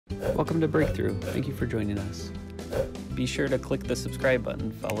Welcome to Breakthrough. Thank you for joining us. Be sure to click the subscribe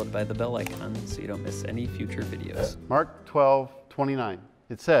button followed by the bell icon so you don't miss any future videos. Mark 12:29.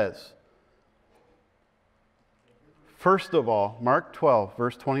 It says, first of all, Mark 12,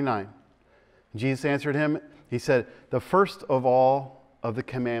 verse 29. Jesus answered him, he said, the first of all of the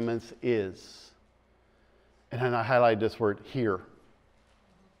commandments is, and then I highlighted this word, hear.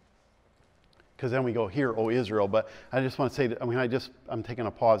 Because then we go, hear, O Israel. But I just want to say that, I'm taking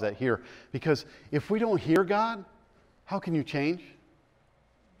a pause at here. Because if we don't hear God, how can you change?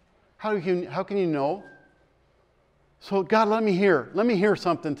 How can you know? So God, let me hear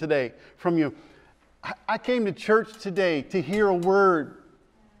something today from you. I came to church today to hear a word.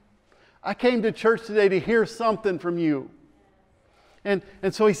 I came to church today to hear something from you. And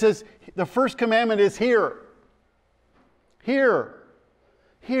so he says, the first commandment is hear. Hear.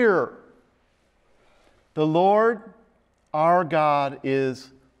 Hear. The Lord, our God,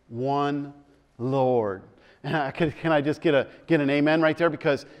 is one Lord. And can I just get an amen right there?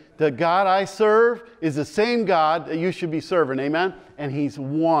 Because the God I serve is the same God that you should be serving. Amen? And He's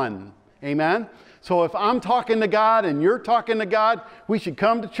one. Amen? So if I'm talking to God and you're talking to God, we should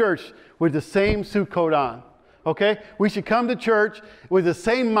come to church with the same suit coat on. Okay? We should come to church with the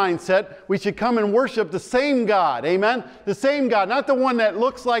same mindset. We should come and worship the same God. Amen? The same God. Not the one that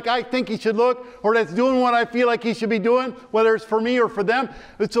looks like I think He should look or that's doing what I feel like He should be doing, whether it's for me or for them.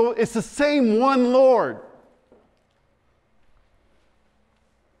 It's the same one Lord.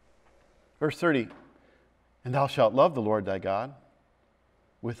 Verse 30. And thou shalt love the Lord thy God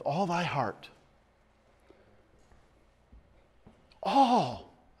with all thy heart.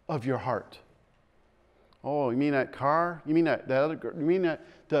 All of your heart. Oh, you mean that car? You mean that other? You mean that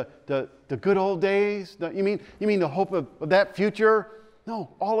the good old days? You mean the hope of that future? No,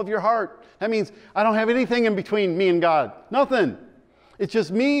 all of your heart. That means I don't have anything in between me and God. Nothing. It's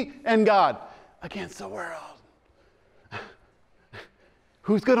just me and God against the world.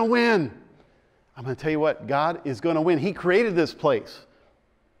 Who's going to win? I'm going to tell you what. God is going to win. He created this place.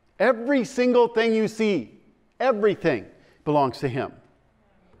 Every single thing you see, everything belongs to Him.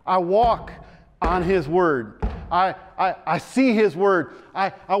 I walk on His Word. I see His Word.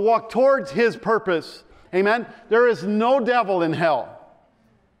 I walk towards His purpose. Amen? There is no devil in hell.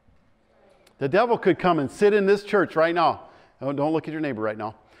 The devil could come and sit in this church right now. Oh, don't look at your neighbor right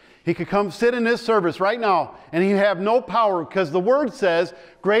now. He could come sit in this service right now and he'd have no power because the Word says,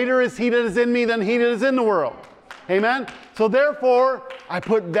 greater is He that is in me than he that is in the world. Amen? So therefore, I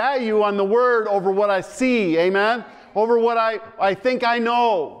put value on the Word over what I see. Amen? Over what I think I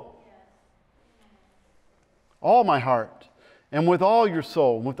know. All my heart, and with all your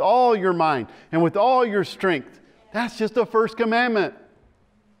soul, with all your mind, and with all your strength. That's just the first commandment.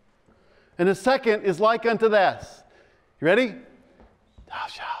 And the second is like unto this. You ready? Thou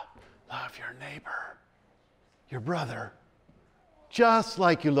shalt love your neighbor, your brother, just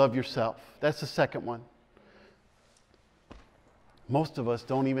like you love yourself. That's the second one. Most of us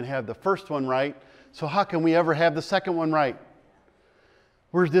don't even have the first one right, so how can we ever have the second one right?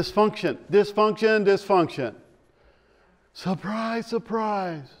 We're dysfunction, dysfunction, dysfunction. Surprise,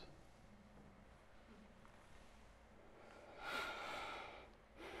 surprise.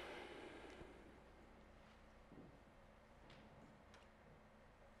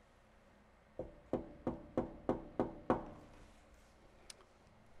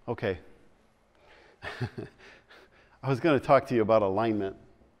 Okay. I was going to talk to you about alignment,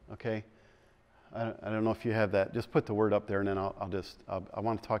 okay? I don't know if you have that. Just put the word up there and then I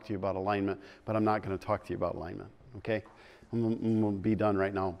want to talk to you about alignment, but I'm not going to talk to you about alignment, okay? I'm going to be done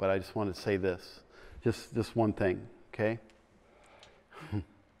right now, but I just wanted to say this. Just one thing, okay?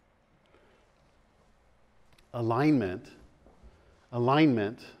 Alignment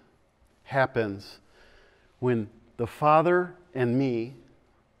happens when the Father and me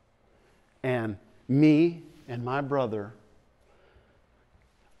and my brother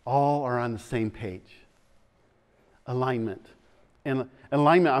all are on the same page. Alignment. And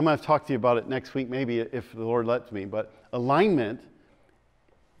alignment, I'm going to talk to you about it next week, maybe if the Lord lets me, but alignment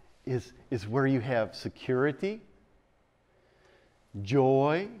is where you have security,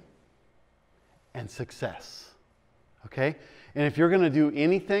 joy, and success. Okay? And if you're going to do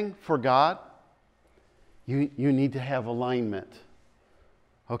anything for God, you need to have alignment.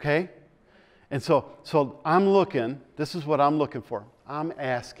 Okay? And so I'm looking, this is what I'm looking for. I'm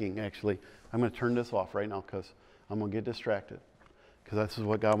asking, actually. I'm going to turn this off right now because I'm going to get distracted. Because this is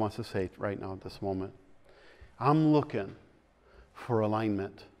what God wants to say right now at this moment. I'm looking for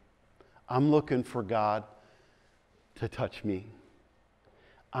alignment. I'm looking for God to touch me.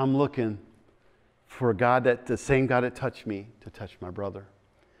 I'm looking for God, the same God that touched me, to touch my brother.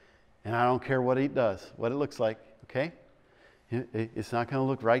 And I don't care what it does, what it looks like, okay? It's not going to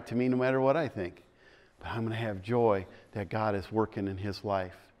look right to me no matter what I think. But I'm going to have joy that God is working in his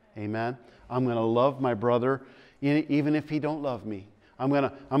life. Amen? I'm going to love my brother even if he don't love me. I'm going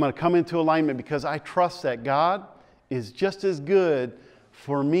to come into alignment because I trust that God is just as good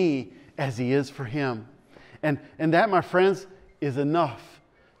for me as he is for him. And that, my friends, is enough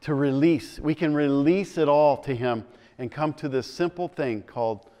to release. We can release it all to him and come to this simple thing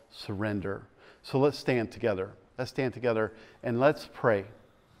called surrender. So let's stand together. Let's stand together and let's pray.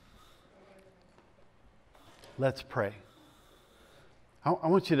 Let's pray. I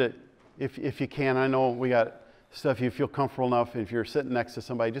want you to, if you can, I know we got stuff, you feel comfortable enough. If you're sitting next to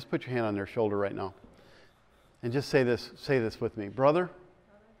somebody, just put your hand on their shoulder right now. And just say this with me. Brother,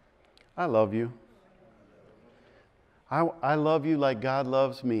 I love you. I love you like God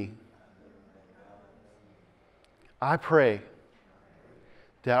loves me. I pray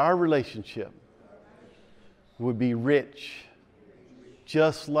that our relationship would be rich,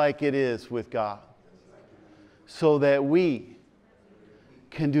 just like it is with God, so that we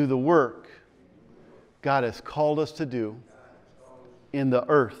can do the work God has called us to do in the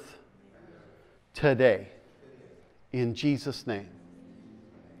earth today. In Jesus' name,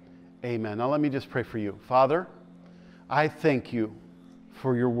 amen. Now let me just pray for you. Father, I thank you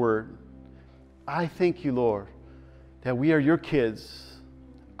for your word. I thank you, Lord, that we are your kids.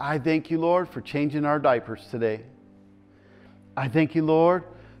 I thank you, Lord, for changing our diapers today. I thank you, Lord,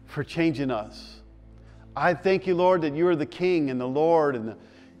 for changing us. I thank you, Lord, that you are the King and the Lord, and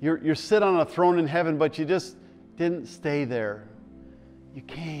you're sit on a throne in heaven, but you just didn't stay there. You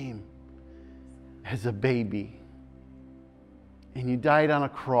came as a baby, and you died on a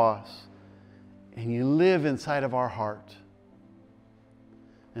cross, and you live inside of our heart.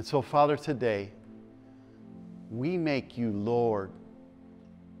 And so, Father, today, we make you Lord,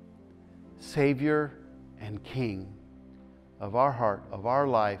 Savior, and King of our heart, of our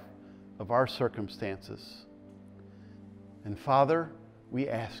life, of our circumstances. And Father, we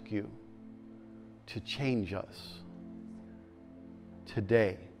ask you to change us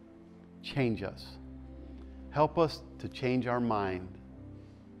today. Change us. Help us to change our mind.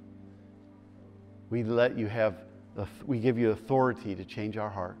 We give you authority to change our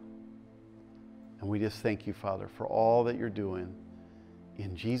heart. And we just thank you, Father, for all that you're doing.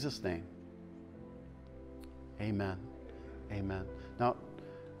 In Jesus' name, amen. Amen. Now,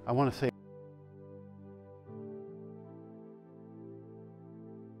 I want to say